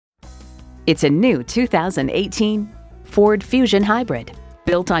It's a new 2018 Ford Fusion Hybrid.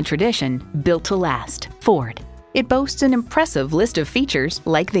 Built on tradition, built to last. Ford. It boasts an impressive list of features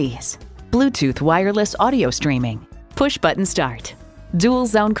like these: Bluetooth wireless audio streaming, push-button start,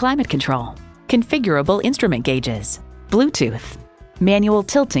 dual-zone climate control, configurable instrument gauges, Bluetooth, manual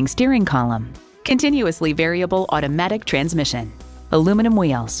tilting steering column, continuously variable automatic transmission, aluminum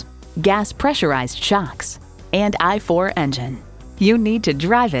wheels, gas pressurized shocks, and i4 engine. You need to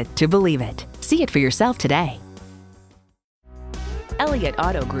drive it to believe it. See it for yourself today. Elliott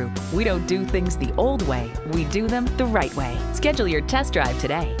Auto Group. We don't do things the old way, we do them the right way. Schedule your test drive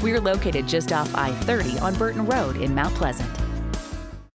today. We're located just off I-30 on Burton Road in Mount Pleasant.